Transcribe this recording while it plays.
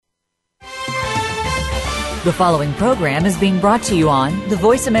The following program is being brought to you on the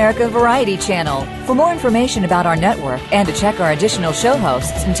Voice America Variety Channel. For more information about our network and to check our additional show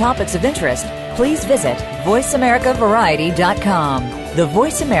hosts and topics of interest, please visit voiceamericavariety.com. The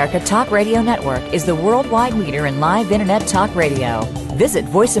Voice America Talk Radio Network is the worldwide leader in live Internet talk radio. Visit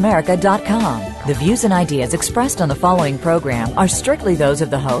voiceamerica.com. The views and ideas expressed on the following program are strictly those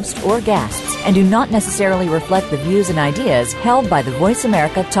of the host or guests and do not necessarily reflect the views and ideas held by the Voice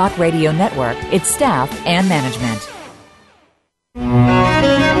America Talk Radio Network, its staff, and management.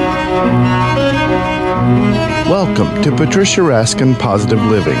 Welcome to Patricia Raskin Positive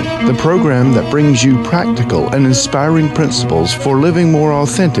Living, the program that brings you practical and inspiring principles for living more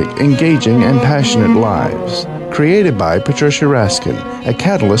authentic, engaging, and passionate lives. Created by Patricia Raskin, a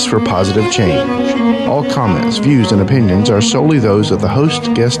catalyst for positive change. All comments, views, and opinions are solely those of the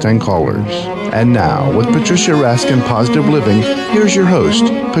host, guest, and callers. And now, with Patricia Raskin Positive Living, here's your host,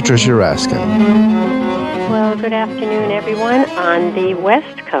 Patricia Raskin. Well, good afternoon, everyone, on the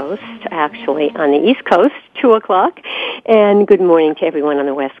West Coast, actually on the East Coast, 2 o'clock, and good morning to everyone on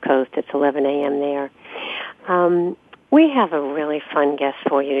the West Coast. It's 11 a.m. there. We have a really fun guest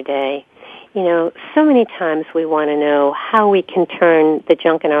for you today. You know, so many times we want to know how we can turn the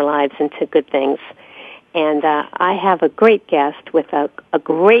junk in our lives into good things. And I have a great guest with a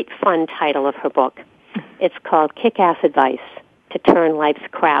great fun title of her book. It's called Kick-Ass Advice to Turn Life's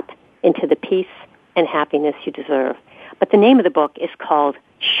Crap into the Peace and Happiness You Deserve. But the name of the book is called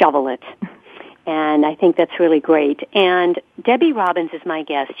Shovel It. And I think that's really great. And Debbie Robbins is my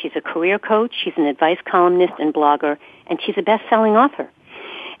guest. She's a career coach, she's an advice columnist and blogger, and she's a best-selling author.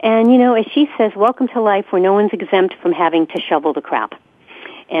 And, you know, as she says, welcome to life where no one's exempt from having to shovel the crap.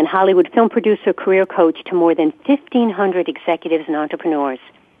 And Hollywood film producer, career coach to more than 1,500 executives and entrepreneurs,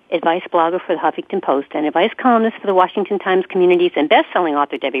 advice blogger for the Huffington Post, and advice columnist for the Washington Times Communities, and best-selling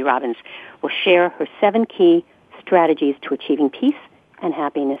author Debbie Robbins will share her 7 key strategies to achieving peace and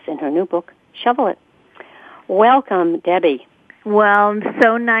happiness in her new book, Shovel It. Welcome, Debbie. Well,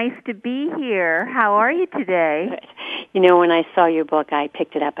 so nice to be here. How are you today? You know, when I saw your book, I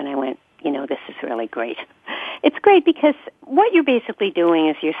picked it up and I went, you know, this is really great. It's great because what you're basically doing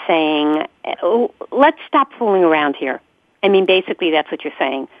is you're saying, let's stop fooling around here. I mean, basically that's what you're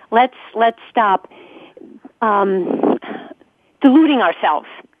saying. Let's stop deluding ourselves.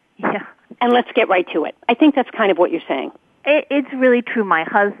 Yeah. And let's get right to it. I think that's kind of what you're saying. It's really true. My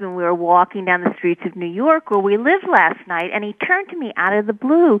husband, we were walking down the streets of New York where we lived last night, and he turned to me out of the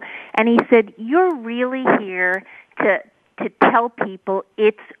blue, and he said, you're really here to tell people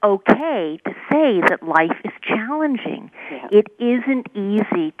it's okay to say that life is challenging. Yeah. It isn't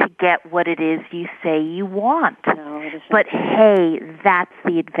easy to get what it is you say you want. No, it isn't. But hey, that's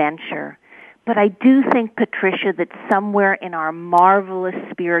the adventure. But I do think, Patricia, that somewhere in our marvelous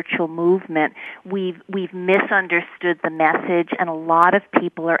spiritual movement, we've misunderstood the message, and a lot of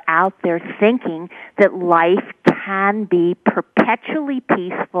people are out there thinking that life can be perpetually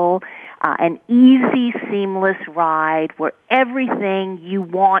peaceful, an easy, seamless ride where everything you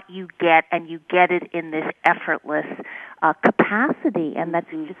want you get, and you get it in this effortless capacity, and that's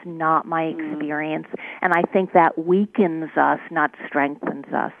just not my experience. And I think that weakens us, not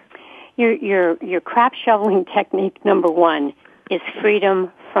strengthens us. Your crap shoveling technique number 1 is freedom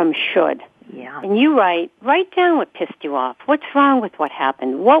from should. Yeah. And you write down what pissed you off. What's wrong with what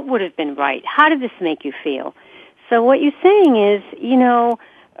happened? What would have been right? How did this make you feel? So what you're saying is, you know,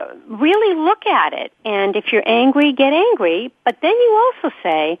 really look at it. And if you're angry, get angry. But then you also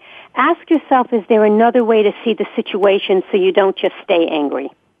say, ask yourself, is there another way to see the situation so you don't just stay angry?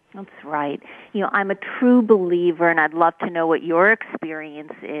 That's right. You know, I'm a true believer, and I'd love to know what your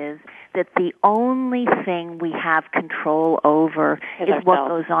experience is, that the only thing we have control over is what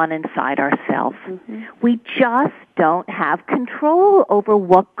goes on inside ourselves. Mm-hmm. We just don't have control over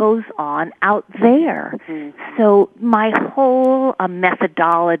what goes on out there. Mm-hmm. So my whole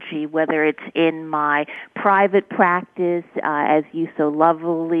methodology, whether it's in my private practice, as you so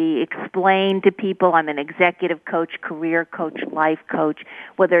lovely explain to people, I'm an executive coach, career coach, life coach,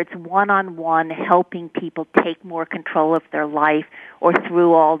 whether it's one-on-one helping people take more control of their life, or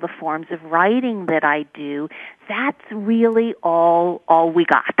through all the forms of writing that I do, that's really all we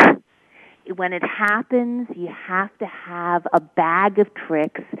got. When it happens, you have to have a bag of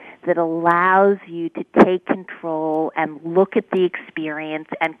tricks that allows you to take control and look at the experience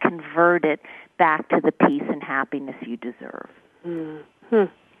and convert it back to the peace and happiness you deserve. Mm-hmm.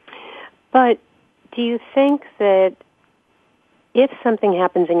 But do you think that if something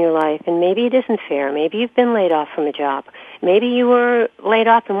happens in your life, and maybe it isn't fair, maybe you've been laid off from a job, maybe you were laid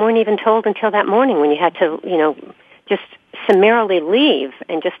off and weren't even told until that morning when you had to, you know, just summarily leave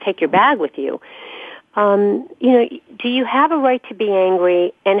and just take your bag with you. do you have a right to be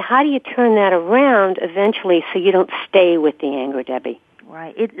angry, and how do you turn that around eventually so you don't stay with the anger, Debbie?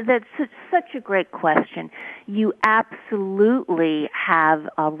 Right. That's such a great question. You absolutely have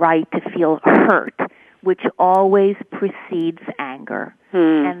a right to feel hurt, which always precedes anger.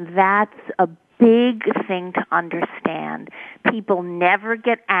 And that's a big thing to understand. People never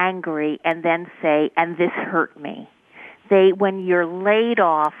get angry and then say, and this hurt me. When you're laid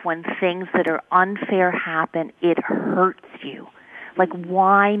off, when things that are unfair happen, it hurts you. Like,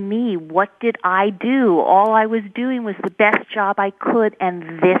 why me? What did I do? All I was doing was the best job I could,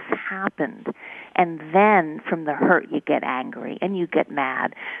 and this happened. And then from the hurt, you get angry and you get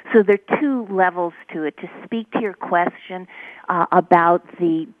mad. So there are two levels to it. To speak to your question about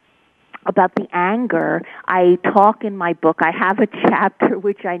the anger, I talk in my book. I have a chapter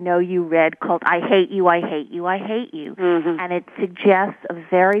which I know you read called I Hate You, I Hate You, I Hate You. And it suggests a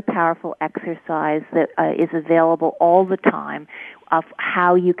very powerful exercise that is available all the time of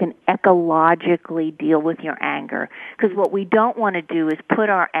how you can ecologically deal with your anger. Because what we don't want to do is put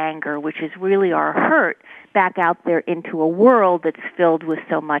our anger, which is really our hurt, back out there into a world that's filled with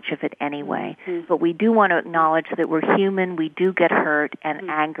so much of it anyway. But we do want to acknowledge that we're human, we do get hurt, and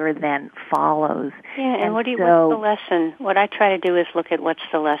anger then follows. Yeah, and what's the lesson? What I try to do is look at what's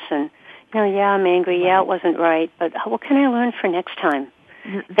the lesson. I'm angry, it wasn't right, but what can I learn for next time?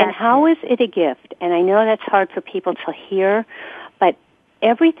 And how is it a gift? And I know that's hard for people to hear, but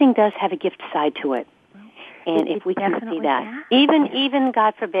everything does have a gift side to it. And if we can see that, even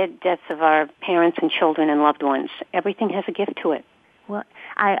God forbid, deaths of our parents and children and loved ones, everything has a gift to it. Well,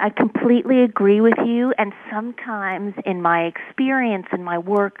 I completely agree with you, and sometimes in my experience, in my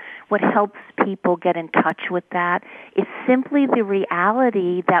work, what helps people get in touch with that is simply the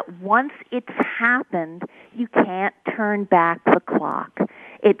reality that once it's happened, you can't turn back the clock.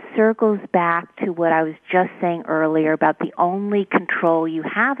 It circles back to what I was just saying earlier about the only control you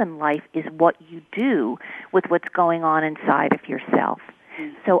have in life is what you do with what's going on inside of yourself.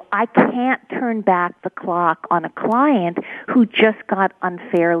 So I can't turn back the clock on a client who just got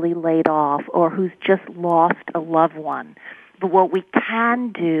unfairly laid off or who's just lost a loved one. But what we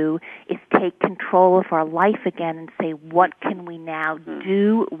can do is take control of our life again and say, what can we now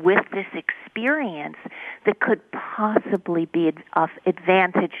do with this experience that could possibly be of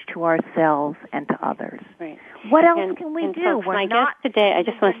advantage to ourselves and to others? Right. What else can we do? Folks, my guest today, I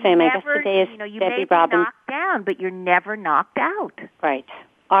just want to say, my guest today is Debbie Robbins. You may be knocked down, but you're never knocked out. Right.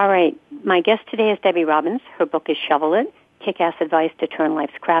 All right. My guest today is Debbie Robbins. Her book is Shovel It, Kick-Ass Advice to Turn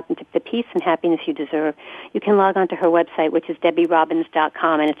Life's Crap into the Peace and Happiness You Deserve. You can log on to her website, which is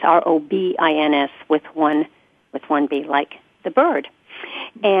debbierobbins.com, and it's ROBINS with one B, like the bird.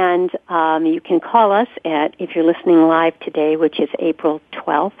 And you can call us if you're listening live today, which is April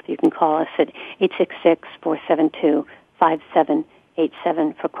 12th, you can call us at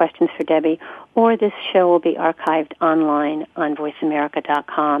 866-472-5787 for questions for Debbie, or this show will be archived online on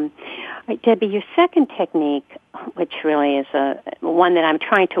voiceamerica.com. All right, Debbie, your second technique, which really is one that I'm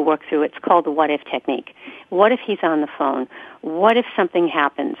trying to work through, it's called the what-if technique. What if he's on the phone? What if something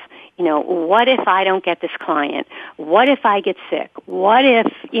happens? What if I don't get this client? What if I get sick? What if,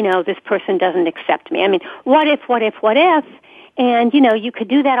 this person doesn't accept me? I mean, what if? And, you could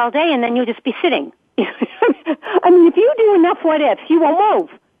do that all day and then you'll just be sitting. I mean, if you do enough what ifs, you won't move.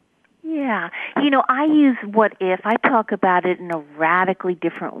 Yeah. I use what if. I talk about it in a radically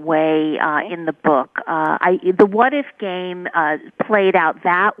different way in the book. The what if game played out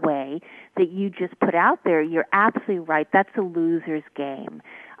that way that you just put out there, you're absolutely right. That's a loser's game.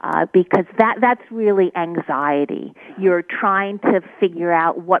 Because that's really anxiety. You're trying to figure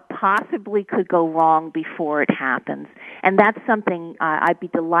out what possibly could go wrong before it happens. And that's something I'd be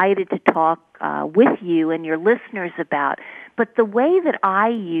delighted to talk with you and your listeners about. But the way that I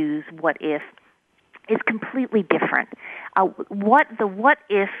use what if is completely different. The what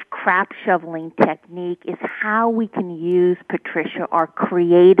if crap shoveling technique is how we can use, Patricia, our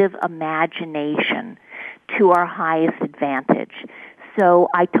creative imagination to our highest advantage. So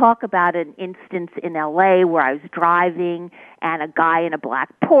I talk about an instance in L.A. where I was driving and a guy in a black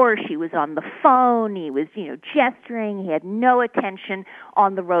Porsche, he was on the phone, he was, gesturing, he had no attention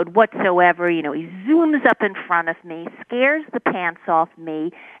on the road whatsoever, he zooms up in front of me, scares the pants off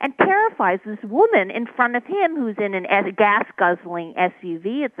me, and terrifies this woman in front of him who's in a gas-guzzling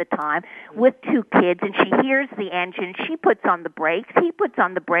SUV at the time with two kids, and she hears the engine, she puts on the brakes, he puts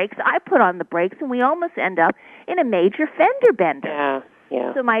on the brakes, I put on the brakes, and we almost end up in a major fender bender. Yeah.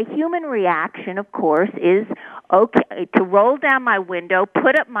 Yeah. So my human reaction, of course, is, okay, to roll down my window,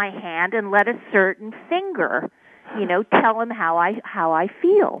 put up my hand, and let a certain finger, tell him how I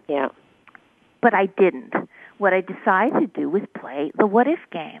feel. Yeah. but I didn't. What I decided to do was play the what-if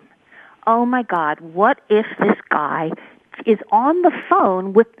game. Oh, my God, what if this guy is on the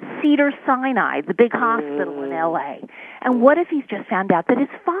phone with Cedars-Sinai, the big hospital in L.A., and what if he's just found out that his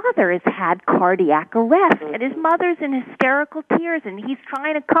father has had cardiac arrest, and his mother's in hysterical tears, and he's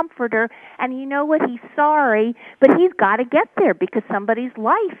trying to comfort her, and you know what, he's sorry, but he's got to get there because somebody's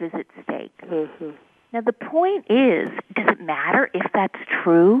life is at stake. Now, the point is, does it matter if that's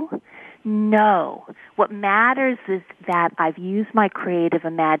true? No. What matters is that I've used my creative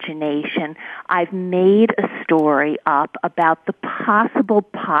imagination. I've made a story up about the possible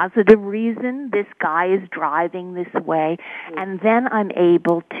positive reason this guy is driving this way, and then I'm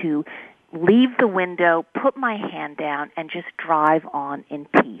able to leave the window, put my hand down, and just drive on in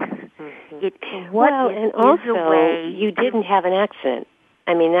peace. And also, you didn't have an accident.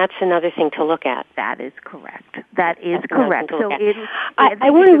 I mean, that's another thing to look at. That is correct. That is correct. So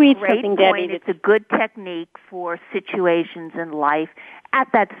I want to read something, Debbie. It's a good technique for situations in life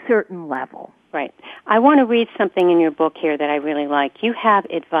at that certain level. Right. I want to read something in your book here that I really like. You have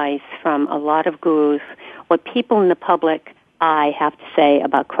advice from a lot of gurus, what people in the public eye have to say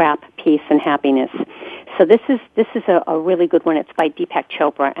about crap, peace, and happiness. So this is a really good one. It's by Deepak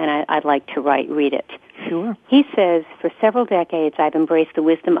Chopra, and I'd like to read it. Sure. He says, for several decades, I've embraced the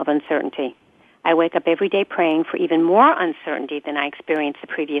wisdom of uncertainty. I wake up every day praying for even more uncertainty than I experienced the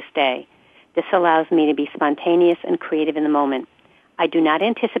previous day. This allows me to be spontaneous and creative in the moment. I do not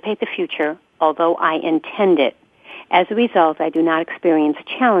anticipate the future, although I intend it. As a result, I do not experience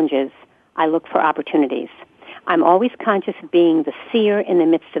challenges. I look for opportunities. I'm always conscious of being the seer in the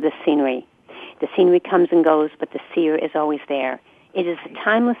midst of the scenery. The scenery comes and goes, but the seer is always there. It is a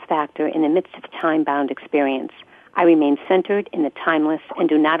timeless factor in the midst of time-bound experience. I remain centered in the timeless and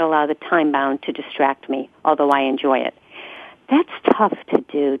do not allow the time-bound to distract me, although I enjoy it. That's tough to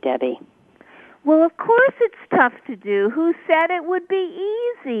do, Debbie. Well, of course it's tough to do. Who said it would be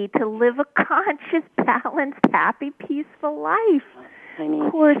easy to live a conscious, balanced, happy, peaceful life? I mean,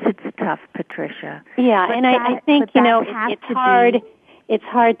 of course it's tough, Patricia. Yeah, but and I think, it's hard. It's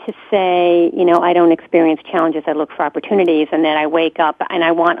hard to say, I don't experience challenges, I look for opportunities, and then I wake up and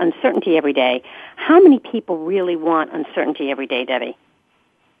I want uncertainty every day. How many people really want uncertainty every day, Debbie?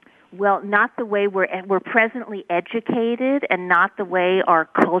 Well, not the way we're presently educated and not the way our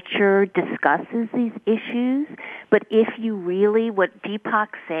culture discusses these issues. But if you really, what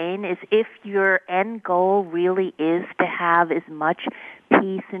Deepak's saying is if your end goal really is to have as much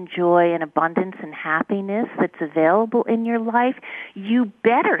peace and joy and abundance and happiness that's available in your life, you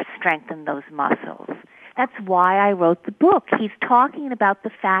better strengthen those muscles. That's why I wrote the book. He's talking about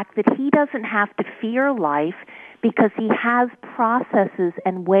the fact that he doesn't have to fear life because he has processes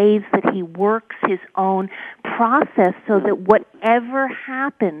and ways that he works his own process so that whatever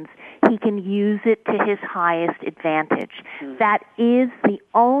happens, he can use it to his highest advantage. That is the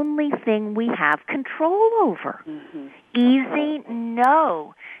only thing we have control over. Easy?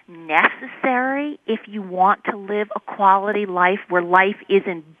 No. Necessary if you want to live a quality life where life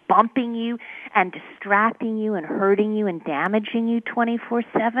isn't bumping you and distracting you and hurting you and damaging you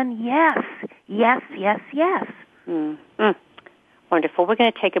 24/7? Yes. Yes, yes, yes. Wonderful. We're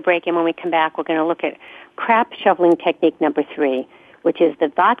going to take a break, and when we come back, we're going to look at crap shoveling technique number 3, which is the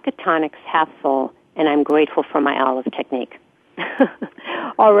vodka tonics half full, and I'm grateful for my olive technique.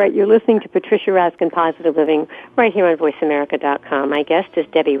 All right, you're listening to Patricia Raskin Positive Living right here on VoiceAmerica.com. My guest is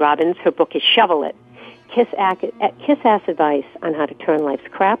Debbie Robbins. Her book is Shovel It, Kiss-Ass Advice on How to Turn Life's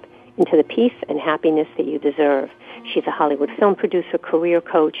Crap into the peace and happiness that you deserve. She's a Hollywood film producer, career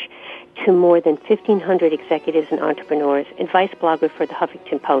coach to more than 1,500 executives and entrepreneurs, advice blogger for the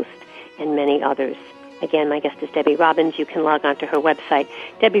Huffington Post, and many others. Again, my guest is Debbie Robbins. You can log on to her website,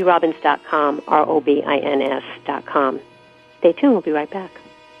 DebbieRobbins.com, ROBINS.com. Stay tuned. We'll be right back.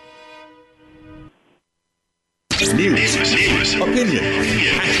 News, opinion,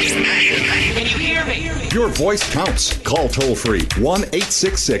 can you hear me? Your voice counts. Call toll-free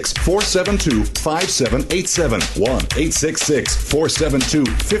 1-866-472-5787.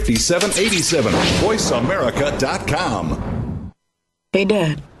 1-866-472-5787. VoiceAmerica.com. Hey,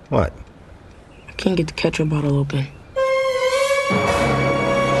 Dad. What? I can't get the ketchup bottle open.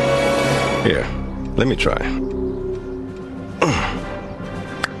 Here, let me try.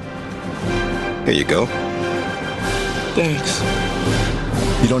 Here you go. Thanks.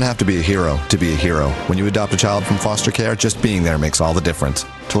 You don't have to be a hero to be a hero. When you adopt a child from foster care, just being there makes all the difference.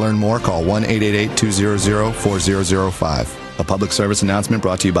 To learn more, call 1-888-200-4005. A public service announcement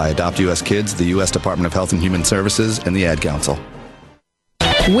brought to you by Adopt U.S. Kids, the U.S. Department of Health and Human Services, and the Ad Council.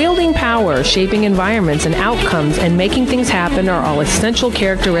 Wielding power, shaping environments and outcomes, and making things happen are all essential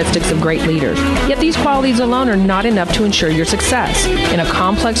characteristics of great leaders. Yet these qualities alone are not enough to ensure your success. In a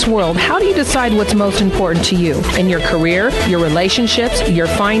complex world, how do you decide what's most important to you? In your career, your relationships, your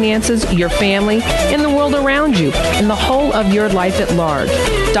finances, your family, in the world around you, and the whole of your life at large.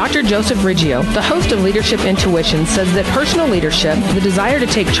 Dr. Joseph Riggio, the host of Leadership Intuition, says that personal leadership, the desire to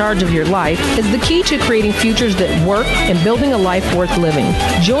take charge of your life, is the key to creating futures that work and building a life worth living.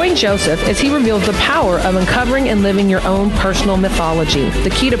 Join Joseph as he reveals the power of uncovering and living your own personal mythology, the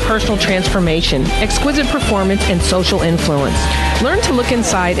key to personal transformation, exquisite performance, and social influence. Learn to look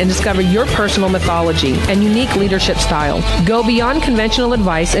inside and discover your personal mythology and unique leadership style. Go beyond conventional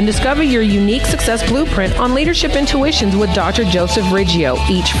advice and discover your unique success blueprint on Leadership Intuitions with Dr. Joseph Riggio,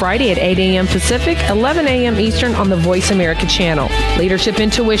 each Friday at 8 a.m. Pacific, 11 a.m. Eastern on the Voice America channel. Leadership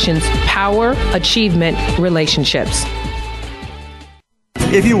Intuitions, power, achievement, relationships.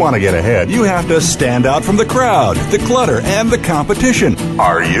 If you want to get ahead, you have to stand out from the crowd, the clutter, and the competition.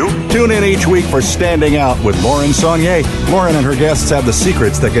 Are you? Tune in each week for Standing Out with Lauren Saunier. Lauren and her guests have the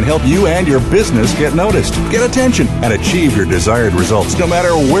secrets that can help you and your business get noticed, get attention, and achieve your desired results no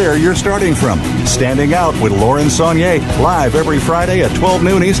matter where you're starting from. Standing Out with Lauren Saunier, live every Friday at 12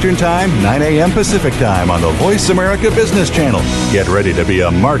 noon Eastern Time, 9 a.m. Pacific Time on the Voice America Business Channel. Get ready to be a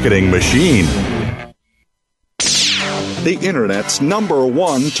marketing machine. The Internet's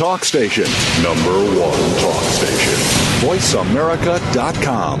 #1 talk station. #1 talk station.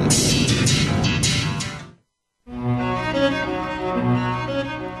 VoiceAmerica.com.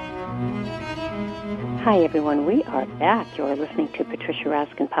 Hi, everyone. We are back. You're listening to Patricia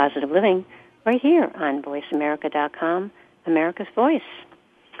Raskin Positive Living right here on VoiceAmerica.com, America's Voice.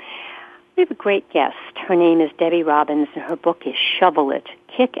 We have a great guest. Her name is Debbie Robbins, and her book is Shovel It,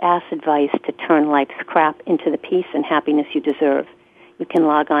 Kick-Ass Advice to Turn Life's Crap into the Peace and Happiness You Deserve. You can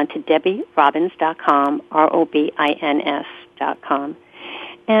log on to DebbieRobbins.com, ROBINS.com.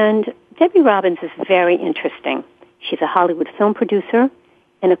 And Debbie Robbins is very interesting. She's a Hollywood film producer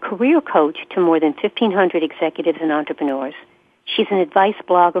and a career coach to more than 1,500 executives and entrepreneurs. She's an advice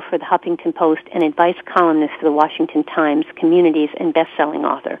blogger for the Huffington Post and advice columnist for the Washington Times, Communities, and best-selling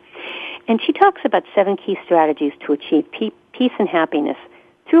author. And she talks about 7 key strategies to achieve peace and happiness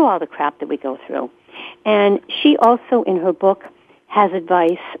through all the crap that we go through. And she also, in her book, has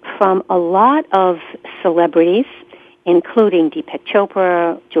advice from a lot of celebrities, including Deepak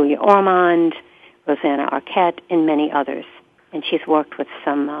Chopra, Julia Ormond, Rosanna Arquette, and many others. And she's worked with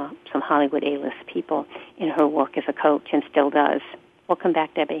some Hollywood A-list people in her work as a coach and still does. Welcome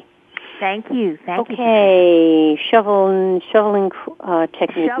back, Debbie. Thank you. Okay, shoveling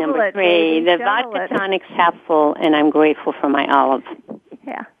technique number 3. The vodka tonic's half full, and I'm grateful for my olive.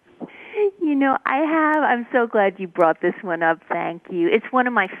 Yeah. You know, I'm so glad you brought this one up. Thank you. It's one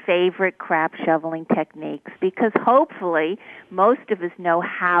of my favorite crap shoveling techniques because hopefully most of us know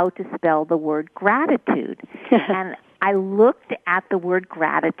how to spell the word gratitude. And I looked at the word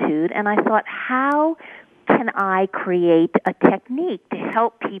gratitude and I thought, how can I create a technique to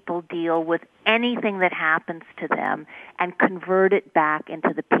help people deal with anything that happens to them and convert it back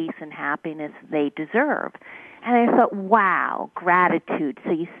into the peace and happiness they deserve? And I thought, wow, gratitude.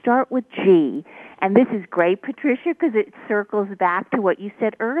 So you start with G, and this is great, Patricia, because it circles back to what you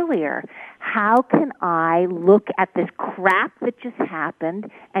said earlier. How can I look at this crap that just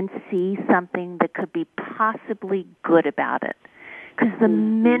happened and see something that could be possibly good about it? Because the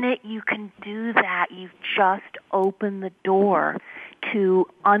minute you can do that, you've just opened the door to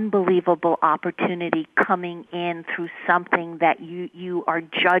unbelievable opportunity coming in through something that you are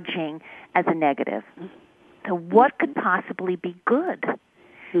judging as a negative. So what could possibly be good?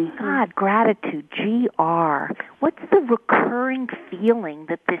 God, gratitude, GR. What's the recurring feeling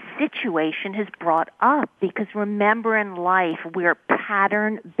that this situation has brought up? Because remember, in life, we're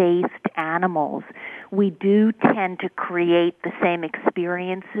pattern-based animals. We do tend to create the same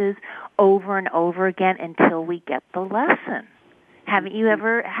experiences over and over again until we get the lesson. Haven't you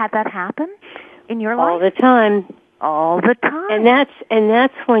ever had that happen in your life? All the time. All the time. And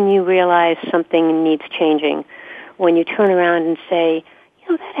that's when you realize something needs changing. When you turn around and say,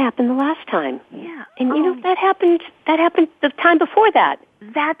 that happened the last time. Yeah. And that happened the time before that.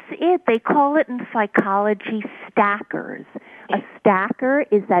 That's it. They call it in psychology stackers. A stacker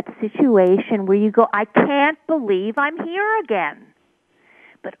is that situation where you go, I can't believe I'm here again.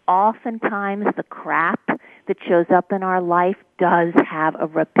 But oftentimes the crap that shows up in our life does have a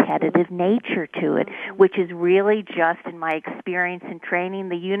repetitive nature to it, which is really just, in my experience in training,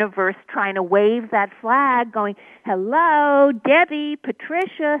 the universe trying to wave that flag going, hello, Debbie,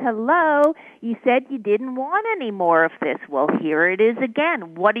 Patricia, hello. You said you didn't want any more of this. Well, here it is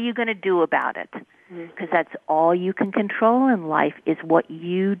again. What are you going to do about it? Because that's all you can control in life is what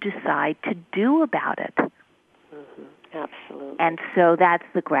you decide to do about it. Absolutely. And so that's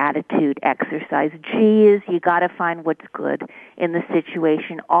the gratitude exercise. G is you got to find what's good in the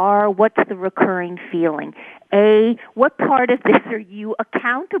situation. R, what's the recurring feeling? A, what part of this are you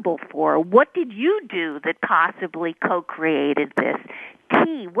accountable for? What did you do that possibly co-created this?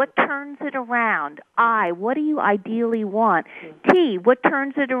 T, what turns it around? I, what do you ideally want? T, what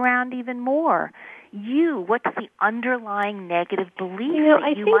turns it around even more? You, what's the underlying negative belief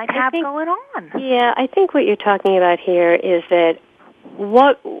that you might have going on? Yeah, I think what you're talking about here is that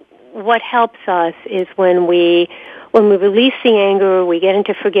what helps us is when we release the anger, we get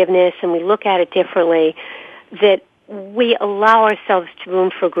into forgiveness, and we look at it differently, that we allow ourselves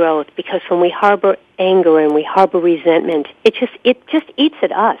room for growth, because when we harbor anger and we harbor resentment, it just eats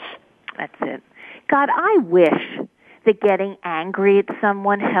at us. That's it. God, I wish that getting angry at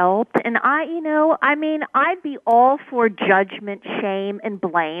someone helped. And I'd be all for judgment, shame, and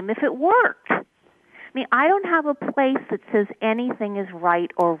blame if it worked. I mean, I don't have a place that says anything is right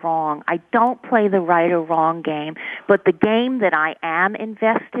or wrong. I don't play the right or wrong game, but the game that I am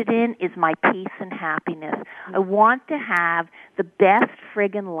invested in is my peace and happiness. I want to have the best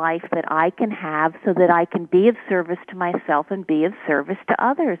friggin' life that I can have so that I can be of service to myself and be of service to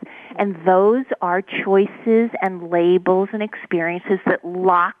others. And those are choices and labels and experiences that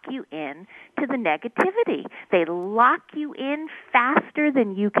lock you in to the negativity. They lock you in faster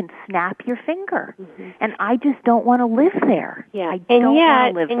than you can snap your finger. And I just don't want to live there. Yeah. I don't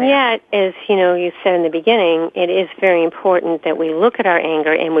want to live there. And yet, as you said in the beginning, it is very important that we look at our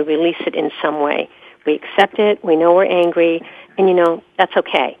anger and we release it in some way. We accept it, we know we're angry, and that's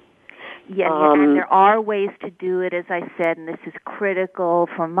okay. Yeah, and there are ways to do it, as I said, and this is critical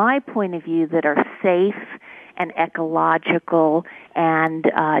from my point of view, that are safe and ecological and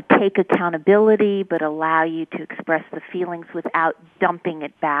take accountability but allow you to express the feelings without dumping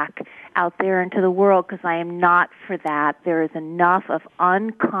it back out there into the world, because I am not for that. There is enough of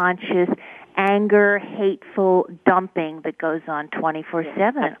unconscious anger, hateful dumping that goes on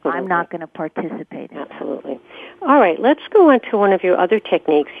 24/7. I'm not going to participate in that. Absolutely. All right, let's go on to one of your other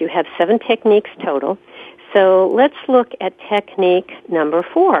techniques. You have 7 techniques total. So let's look at technique number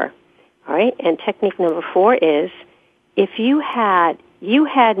 4. All right, and technique number 4 is, if you had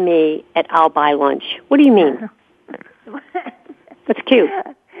me at I'll buy lunch. What do you mean? That's cute.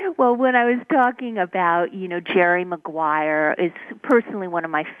 Well, when I was talking about, Jerry Maguire is personally one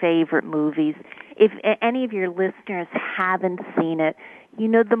of my favorite movies. If any of your listeners haven't seen it,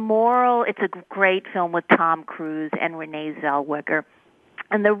 the moral, it's a great film with Tom Cruise and Renee Zellweger.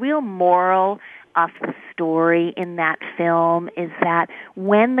 And the real moral of the story in that film is that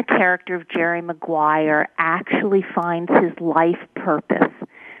when the character of Jerry Maguire actually finds his life purpose,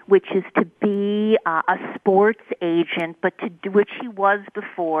 which is to be a sports agent, but to do which he was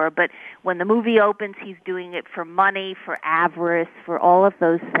before. But when the movie opens, he's doing it for money, for avarice, for all of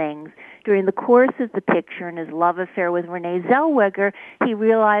those things. During the course of the picture and his love affair with Renee Zellweger, he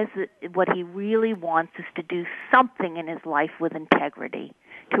realized that what he really wants is to do something in his life with integrity,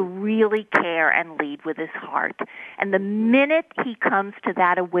 to really care and lead with his heart. And the minute he comes to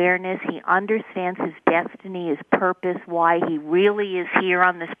that awareness, he understands his destiny, his purpose, why he really is here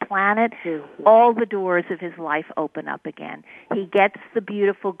on this planet, all the doors of his life open up again. He gets the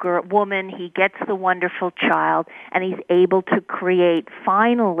beautiful woman, he gets the wonderful child, and he's able to create,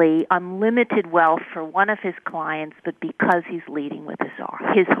 finally, unlimited wealth for one of his clients, but because he's leading with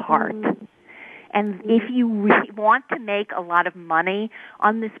his heart. And if you really want to make a lot of money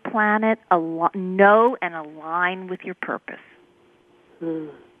on this planet, know and align with your purpose.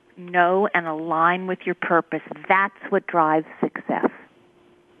 Know and align with your purpose. That's what drives success.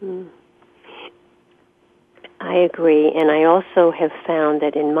 I agree. And I also have found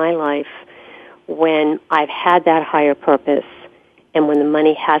that in my life, when I've had that higher purpose and when the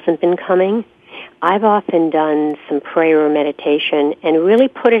money hasn't been coming, I've often done some prayer or meditation and really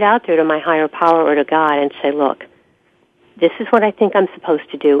put it out there to my higher power or to God and say, look, this is what I think I'm supposed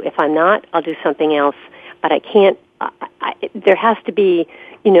to do. If I'm not, I'll do something else. But I can't, there has to be,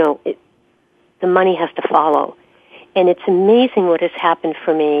 the money has to follow. And it's amazing what has happened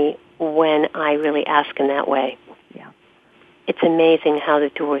for me when I really ask in that way. Yeah. It's amazing how the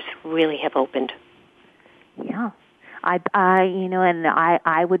doors really have opened. Yeah.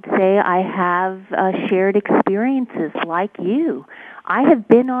 I would say I have shared experiences like you. I have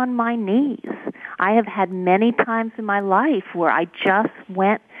been on my knees. I have had many times in my life where I just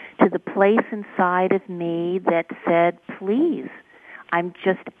went to the place inside of me that said, please, I'm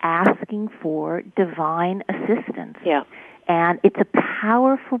just asking for divine assistance. Yeah. And it's a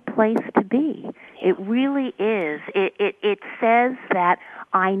powerful place to be. It really is. It says that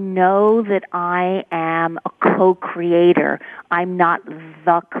I know that I am a co-creator. I'm not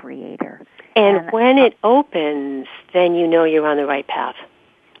the creator. And when it opens, then you know you're on the right path.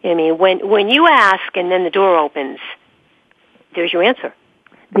 I mean, when you ask and then the door opens, there's your answer.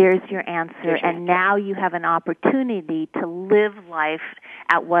 There's your answer. And now you have an opportunity to live life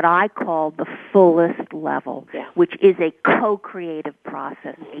at what I call the fullest level, which is a co-creative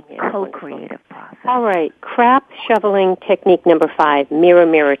process, co-creative process. All right. Crap shoveling technique number 5,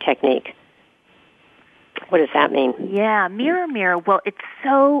 mirror technique. What does that mean? Yeah, mirror. Well, it's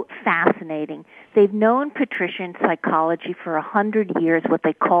so fascinating. They've known, Patricia, in psychology for 100 years what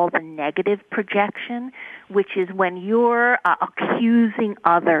they call the negative projection, which is when you're accusing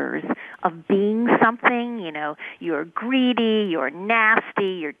others of being something. You know, you're greedy, you're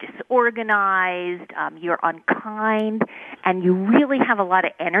nasty, you're disorganized, you're unkind, and you really have a lot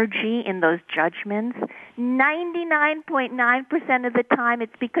of energy in those judgments. 99.9% of the time,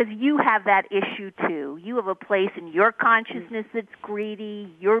 it's because you have that issue too. You have a place in your consciousness that's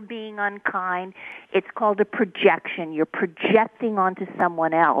greedy, you're being unkind. It's called a projection. You're projecting onto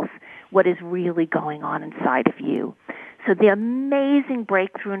someone else what is really going on inside of you. So the amazing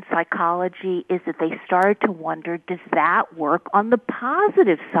breakthrough in psychology is that they started to wonder, does that work on the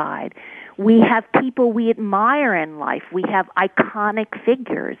positive side? We have people we admire in life. We have iconic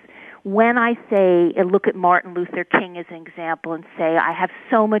figures. When I say, look at Martin Luther King as an example and say, I have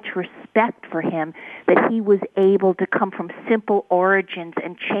so much respect for him that he was able to come from simple origins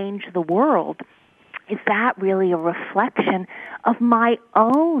and change the world, is that really a reflection of my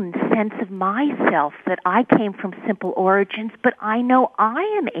own sense of myself, that I came from simple origins, but I know I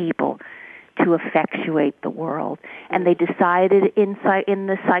am able to effectuate the world? And they decided in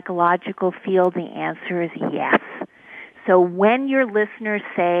the psychological field the answer is yes. So when your listeners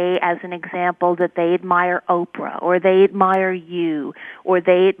say, as an example, that they admire Oprah, or they admire you, or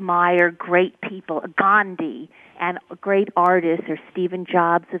they admire great people, Gandhi, and great artists, or Steve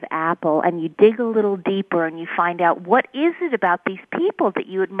Jobs of Apple, and you dig a little deeper and you find out what is it about these people that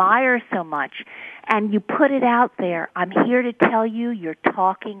you admire so much, and you put it out there, I'm here to tell you, you're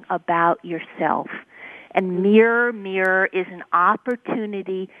talking about yourself. And mirror is an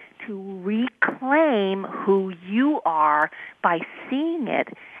opportunity to reclaim who you are by seeing it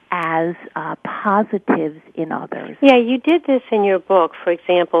as positives in others. Yeah, you did this in your book. For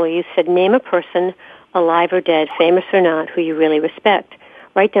example, you said, name a person, alive or dead, famous or not, who you really respect.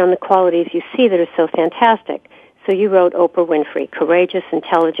 Write down the qualities you see that are so fantastic. So you wrote Oprah Winfrey, courageous,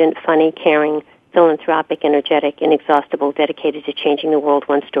 intelligent, funny, caring, philanthropic, energetic, inexhaustible, dedicated to changing the world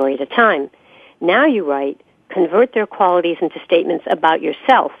one story at a time. Now you write, convert their qualities into statements about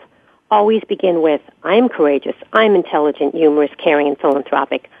yourself. Always begin with, I am courageous, I am intelligent, humorous, caring, and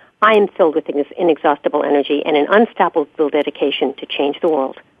philanthropic. I am filled with inexhaustible energy and an unstoppable dedication to change the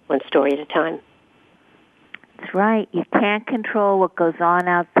world, one story at a time. That's right. You can't control what goes on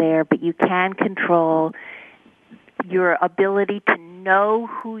out there, but you can control your ability to know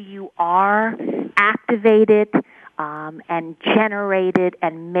who you are, activate it, and generate it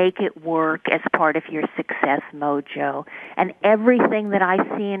and make it work as part of your success mojo. And everything that I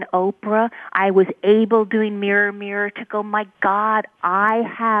see in Oprah, I was able, doing mirror, to go, my God, I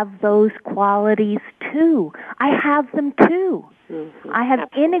have those qualities too. I have them too. Mm-hmm. I have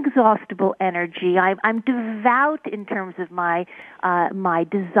inexhaustible energy. I'm devout in terms of my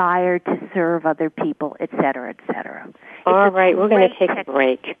desire to serve other people, et cetera, et cetera. All right, we're going to take a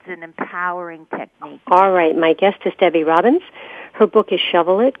break. It's an empowering technique. All right, my guest is Debbie Robbins. Her book is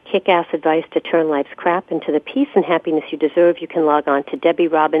Shovel It, Kick-Ass Advice to Turn Life's Crap into the Peace and Happiness You Deserve. You can log on to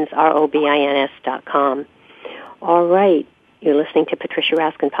DebbieRobbins.com. All right, you're listening to Patricia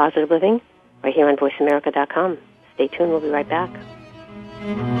Raskin, Positive Living, right here on VoiceAmerica.com. Stay tuned. We'll be right back.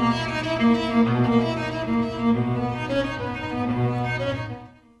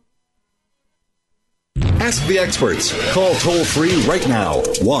 Ask the experts. Call toll-free right now,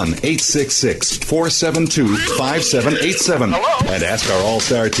 1-866-472-5787. And ask our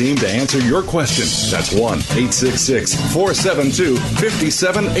all-star team to answer your question. That's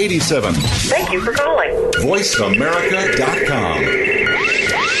 1-866-472-5787. Thank you for calling.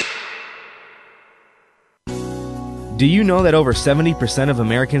 VoiceAmerica.com. Do you know that over 70% of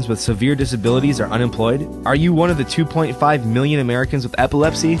Americans with severe disabilities are unemployed? Are you one of the 2.5 million Americans with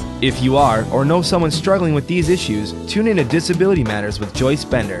epilepsy? If you are, or know someone struggling with these issues, tune in to Disability Matters with Joyce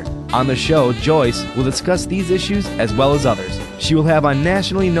Bender. On the show, Joyce will discuss these issues as well as others. She will have on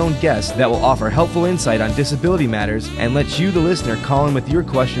nationally known guests that will offer helpful insight on disability matters and let you, the listener, call in with your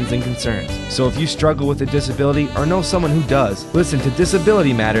questions and concerns. So if you struggle with a disability or know someone who does, listen to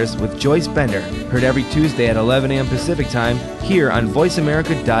Disability Matters with Joyce Bender, heard every Tuesday at 11 a.m. Pacific Time here on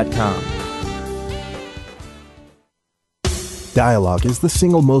VoiceAmerica.com. Dialogue is the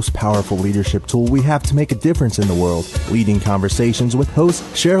single most powerful leadership tool we have to make a difference in the world. Leading Conversations with host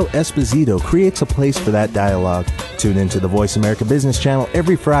Cheryl Esposito creates a place for that dialogue. Tune into the Voice America Business Channel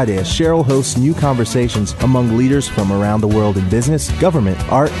every Friday as Cheryl hosts new conversations among leaders from around the world in business, government,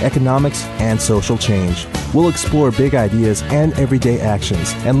 art, economics, and social change. We'll explore big ideas and everyday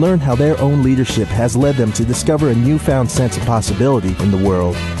actions and learn how their own leadership has led them to discover a newfound sense of possibility in the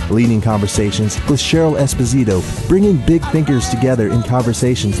world. Leading Conversations with Cheryl Esposito, bringing big thinkers together in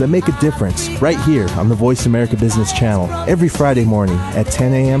conversations that make a difference, right here on the Voice America Business Channel every Friday morning at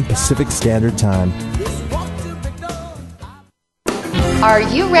 10 a.m. Pacific Standard Time. Are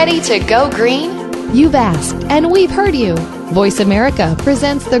you ready to go green? You've asked, and we've heard you. Voice America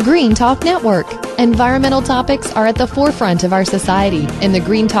presents the Green Talk Network. Environmental topics are at the forefront of our society, and the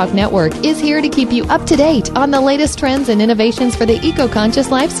Green Talk Network is here to keep you up to date on the latest trends and innovations for the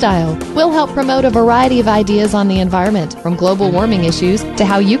eco-conscious lifestyle. We'll help promote a variety of ideas on the environment, from global warming issues to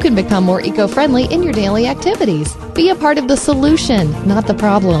how you can become more eco-friendly in your daily activities. Be a part of the solution, not the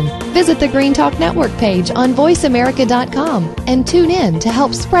problem. Visit the Green Talk Network page on voiceamerica.com and tune in to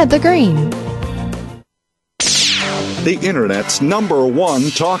help spread the green. The Internet's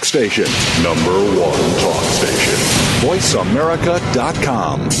 #1 talk station. #1 talk station.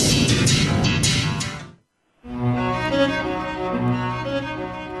 VoiceAmerica.com.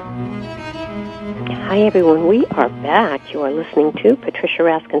 Hi, everyone. We are back. You are listening to Patricia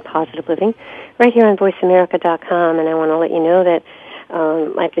Raskin Positive Living right here on VoiceAmerica.com, and I want to let you know that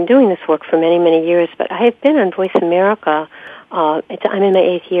I've been doing this work for many, many years, but I have been on Voice America. I'm in my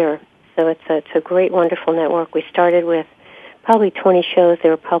 8th year. So it's a great, wonderful network. We started with probably 20 shows.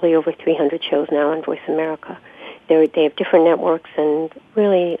 There are probably over 300 shows now on Voice America. They have different networks, and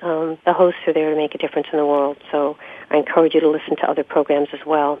really the hosts are there to make a difference in the world. So I encourage you to listen to other programs as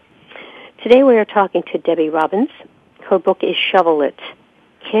well. Today we are talking to Debbie Robbins. Her book is Shovel It,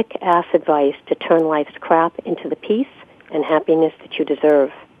 Kick-Ass Advice to Turn Life's Crap into the Peace and Happiness That You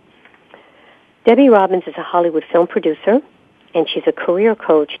Deserve. Debbie Robbins is a Hollywood film producer, and she's a career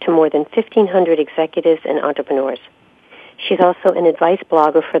coach to more than 1,500 executives and entrepreneurs. She's also an advice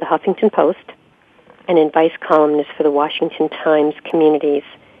blogger for the Huffington Post, an advice columnist for the Washington Times Communities,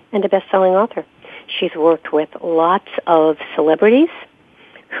 and a best-selling author. She's worked with lots of celebrities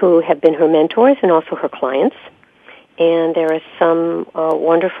who have been her mentors and also her clients, and there are some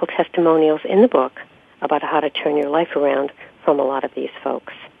wonderful testimonials in the book about how to turn your life around from a lot of these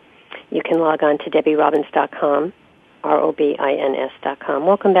folks. You can log on to DebbieRobbins.com, ROBINS.com.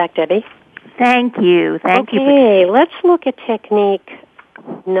 Welcome back, Debbie. Thank you. Thank you. Okay, let's look at technique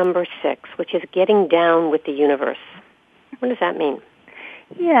number 6, which is getting down with the universe. What does that mean?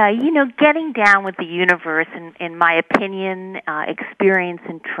 Yeah, getting down with the universe, in my opinion, experience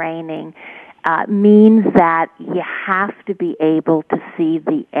and training, means that you have to be able to see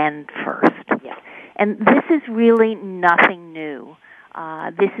the end first. Yeah. And this is really nothing new.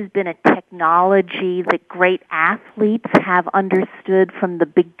 This has been a technology that great athletes have understood from the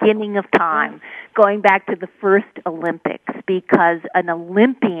beginning of time, going back to the first Olympics, because an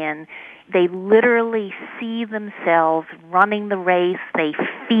Olympian, they literally see themselves running the race, they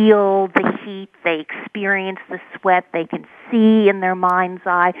feel the heat, they experience the sweat, they can see in their mind's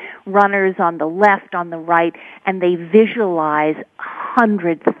eye runners on the left, on the right, and they visualize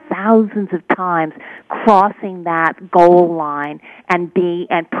hundreds, thousands of times crossing that goal line and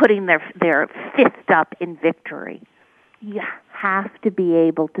putting their fist up in victory. You have to be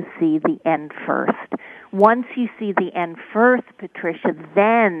able to see the end first. Once you see the end first, Patricia,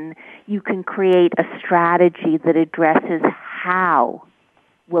 then you can create a strategy that addresses how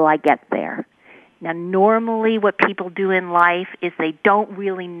will I get there. Now, normally what people do in life is they don't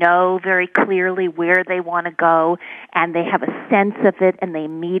really know very clearly where they want to go, and they have a sense of it, and they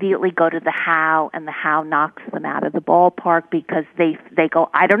immediately go to the how, and the how knocks them out of the ballpark because they go,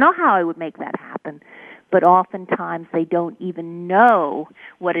 I don't know how I would make that happen. But oftentimes they don't even know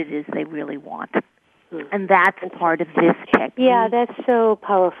what it is they really want. And that's part of this technique. Yeah, that's so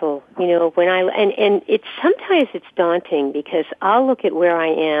powerful. You know, when and it's sometimes it's daunting because I'll look at where I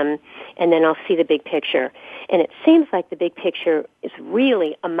am and then I'll see the big picture. And it seems like the big picture is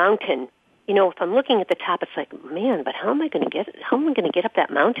really a mountain. You know, if I'm looking at the top, it's like, man, but how am I going to get up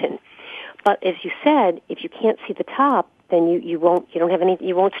that mountain? But as you said, if you can't see the top, then you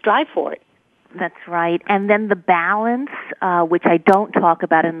won't strive for it. That's right. And then the balance, which I don't talk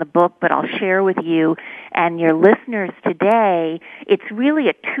about in the book, but I'll share with you and your listeners today, it's really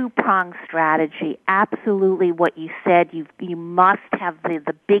a two-pronged strategy. Absolutely what you said, you must have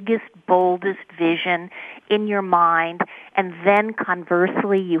the biggest, boldest vision in your mind, and then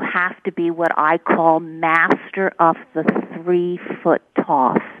conversely, you have to be what I call master of the 3-foot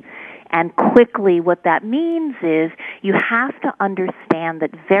toss. And quickly, what that means is you have to understand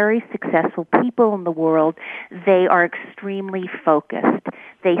that very successful people in the world, they are extremely focused.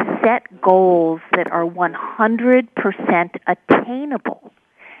 They set goals that are 100% attainable.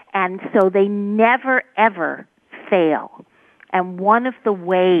 And so they never, ever fail. And one of the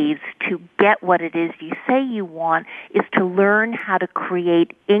ways to get what it is you say you want is to learn how to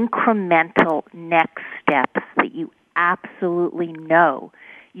create incremental next steps that you absolutely know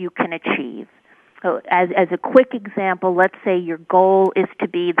you can achieve. So as a quick example, let's say your goal is to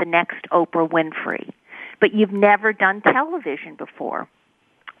be the next Oprah Winfrey, but you've never done television before.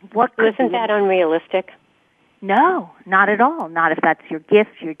 Isn't that unrealistic? No, not at all. Not if that's your gift,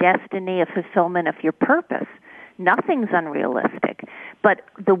 your destiny, a fulfillment of your purpose. Nothing's unrealistic. But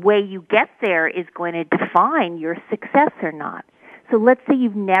the way you get there is going to define your success or not. So let's say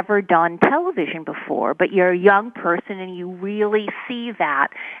you've never done television before, but you're a young person and you really see that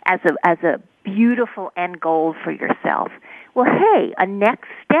as a beautiful end goal for yourself. Well, hey, a next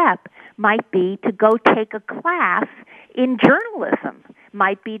step might be to go take a class in journalism.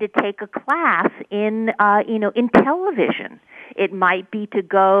 Might be to take a class in television. It might be to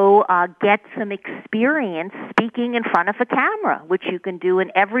go get some experience speaking in front of a camera, which you can do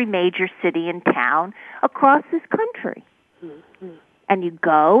in every major city and town across this country. Mm-hmm. And you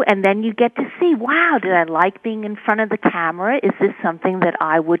go, and then you get to see, wow, did I like being in front of the camera? Is this something that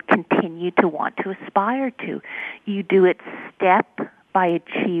I would continue to want to aspire to? You do it step by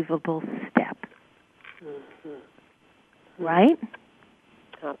achievable step. Mm-hmm. Right?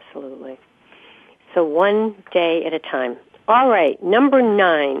 Absolutely. So one day at a time. All right, number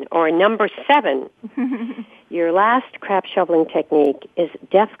 9 or number 7. Your last crap shoveling technique is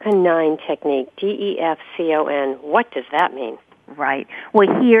DEFCON 9 technique, DEFCON. What does that mean? Right.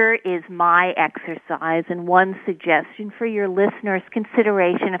 Well, here is my exercise and one suggestion for your listeners,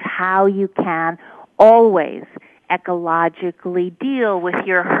 consideration of how you can always ecologically deal with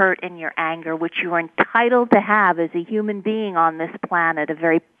your hurt and your anger, which you are entitled to have as a human being on this planet, a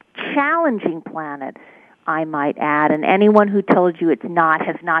very challenging planet, I might add, and anyone who told you it's not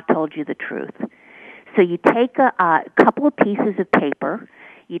has not told you the truth. So you take a couple of pieces of paper,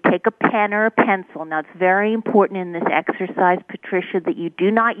 you take a pen or a pencil. Now, it's very important in this exercise, Patricia, that you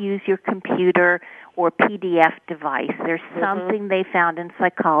do not use your computer or PDF device. There's something they found in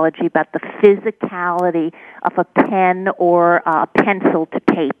psychology about the physicality of a pen or a pencil to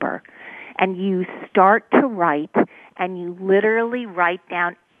paper. And you start to write, and you literally write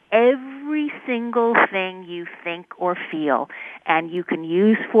down every single thing you think or feel. And you can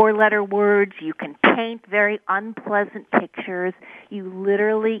use 4-letter words. You can paint very unpleasant pictures. You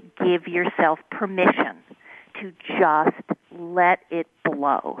literally give yourself permission to just let it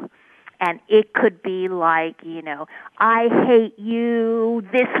blow. And it could be like, I hate you,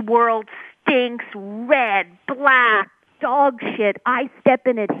 this world stinks, red, black, dog shit, I step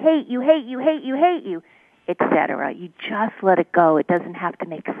in it, hate you, hate you, hate you, hate you, etc. You just let it go. It doesn't have to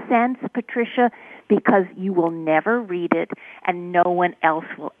make sense, Patricia, because you will never read it and no one else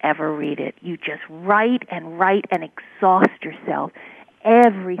will ever read it. You just write and exhaust yourself.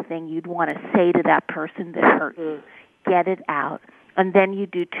 Everything you'd want to say to that person that hurt you, get it out. And then you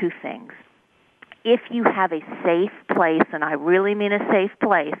do 2 things. If you have a safe place, and I really mean a safe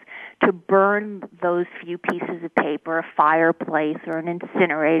place, to burn those few pieces of paper, a fireplace or an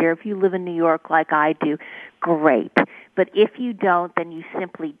incinerator, if you live in New York like I do, great. But if you don't, then you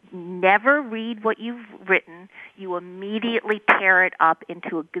simply never read what you've written. You immediately tear it up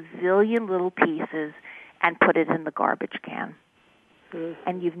into a gazillion little pieces and put it in the garbage can.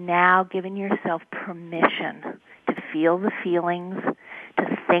 And you've now given yourself permission to feel the feelings,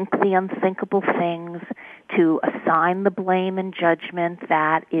 to think the unthinkable things, to assign the blame and judgment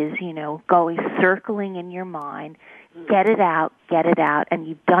that is, going circling in your mind. Get it out, get it out, and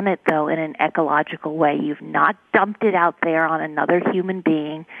you've done it, though, in an ecological way. You've not dumped it out there on another human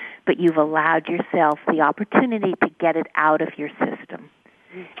being, but you've allowed yourself the opportunity to get it out of your system.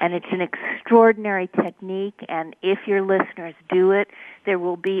 And it's an extraordinary technique, and if your listeners do it, there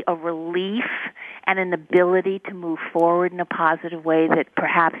will be a relief and an ability to move forward in a positive way that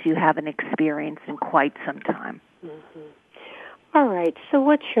perhaps you haven't experienced in quite some time. Mm-hmm. All right, so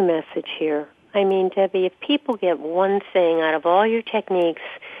what's your message here? I mean, Debbie, if people get one thing out of all your techniques,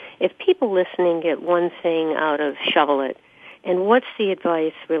 if people listening get one thing out of Shovel It, and what's the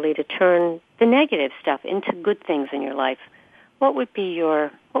advice really to turn the negative stuff into good things in your life? What would be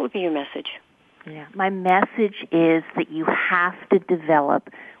your message? Yeah, my message is that you have to develop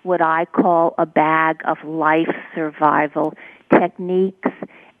what I call a bag of life survival techniques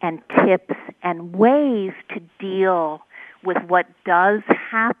and tips and ways to deal with what does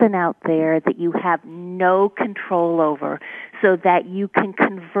happen out there that you have no control over, so that you can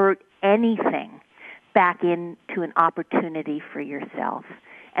convert anything back into an opportunity for yourself.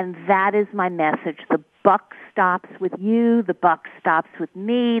 And that is my message. The buck stops with you. The buck stops with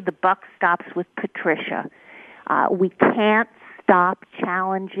me. The buck stops with Patricia. We can't stop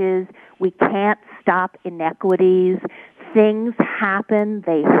challenges. We can't stop inequities. Things happen.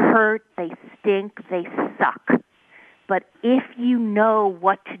 They hurt. They stink. They suck. But if you know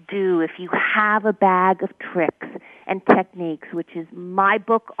what to do, if you have a bag of tricks and techniques, which is my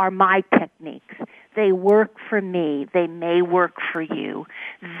book are my techniques, they work for me, they may work for you,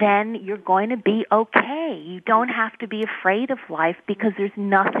 then you're going to be okay. You don't have to be afraid of life because there's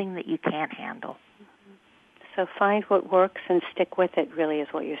nothing that you can't handle. So find what works and stick with it, really, is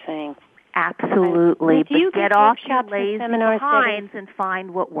what you're saying. Absolutely. Do you but get off your lazy behinds and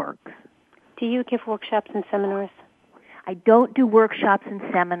find what works. Do you give workshops and seminars? I don't do workshops and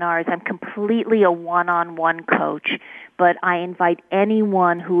seminars. I'm completely a one-on-one coach, but I invite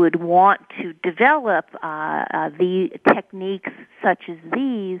anyone who would want to develop the techniques such as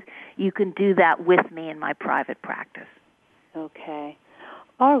these. You can do that with me in my private practice. Okay.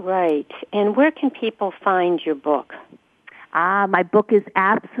 All right. And where can people find your book? My book is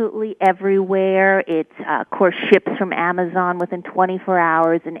absolutely everywhere. It, of course, ships from Amazon within 24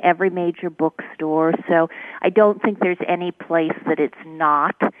 hours in every major bookstore. So I don't think there's any place that it's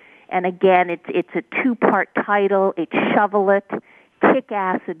not. And again, it's a two-part title. It's Shovel It,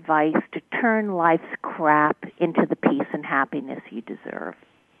 Kick-Ass Advice to Turn Life's Crap into the Peace and Happiness You Deserve.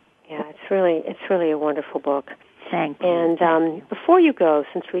 Yeah, it's really a wonderful book. Thank you. And before you go,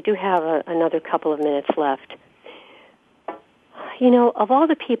 since we do have another couple of minutes left, you know, of all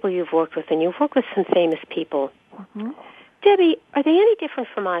the people you've worked with, and you've worked with some famous people, Debbie, are they any different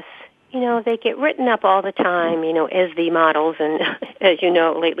from us? You know, they get written up all the time, you know, as the models, and as you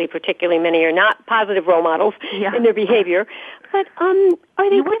know, lately particularly many are not positive role models in their behavior. But are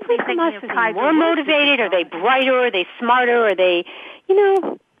they different from us? Are they more motivated? Are they brighter? Are they smarter? Are they, you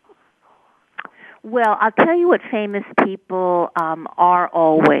know... Well, I'll tell you what famous people are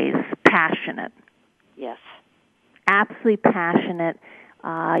always: passionate. Yes. Absolutely passionate.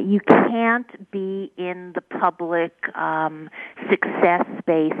 You can't be in the public success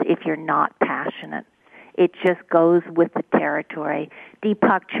space if you're not passionate. It just goes with the territory.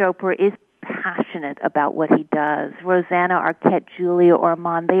 Deepak Chopra is passionate about what he does. Rosanna Arquette, Julia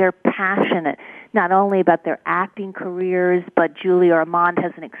Ormond, they are passionate not only about their acting careers, but Julia Ormond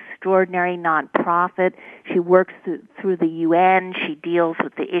has an extraordinary nonprofit. She works through the UN. She deals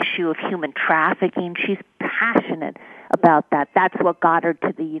with the issue of human trafficking. She's passionate about that. That's what got her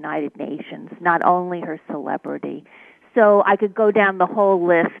to the United Nations, not only her celebrity. So I could go down the whole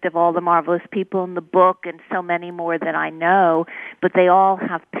list of all the marvelous people in the book and so many more that I know, but they all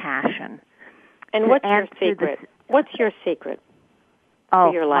have passion. And what's your secret? What's your secret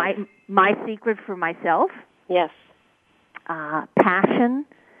for your life? My secret for myself? Yes. Passion,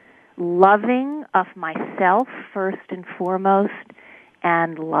 loving of myself first and foremost,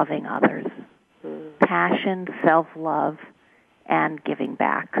 and loving others. Passion, self-love, and giving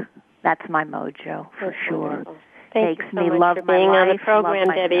back. That's my mojo, for sure. Wonderful. Thank Makes you so me much love for my being life, on the program,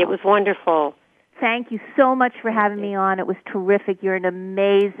 Debbie. It was wonderful. Thank you so much for having me on. It was terrific. You're an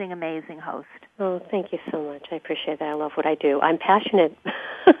amazing, amazing host. Oh, thank you so much. I appreciate that. I love what I do. I'm passionate.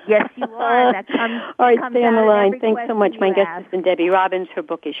 Yes, you are. That comes, all right, comes stay on the line. Thanks so much. My guest ask. has been Debbie Robbins. Her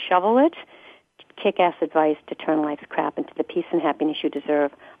book is Shovel It, Kick-Ass Advice to Turn Life's Crap into the Peace and Happiness You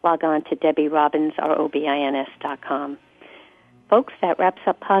Deserve. Log on to DebbieRobbins.com. Folks, that wraps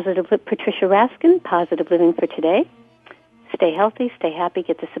up Patricia Raskin, Positive Living for today. Stay healthy, stay happy,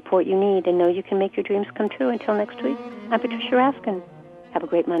 get the support you need, and know you can make your dreams come true. Until next week, I'm Patricia Raskin. Have a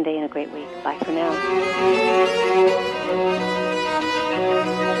great Monday and a great week. Bye for now.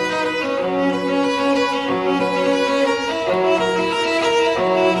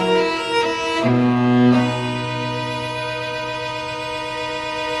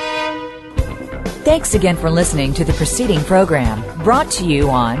 Thanks again for listening to the preceding program, brought to you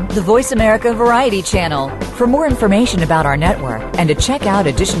on the Voice America Variety Channel. For more information about our network and to check out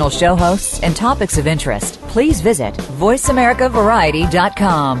additional show hosts and topics of interest, please visit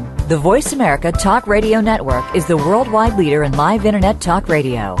voiceamericavariety.com. The Voice America Talk Radio Network is the worldwide leader in live Internet talk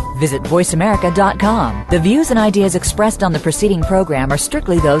radio. Visit voiceamerica.com. The views and ideas expressed on the preceding program are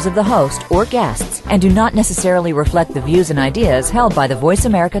strictly those of the host or guests and do not necessarily reflect the views and ideas held by the Voice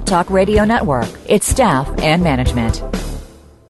America Talk Radio Network, its staff, and management.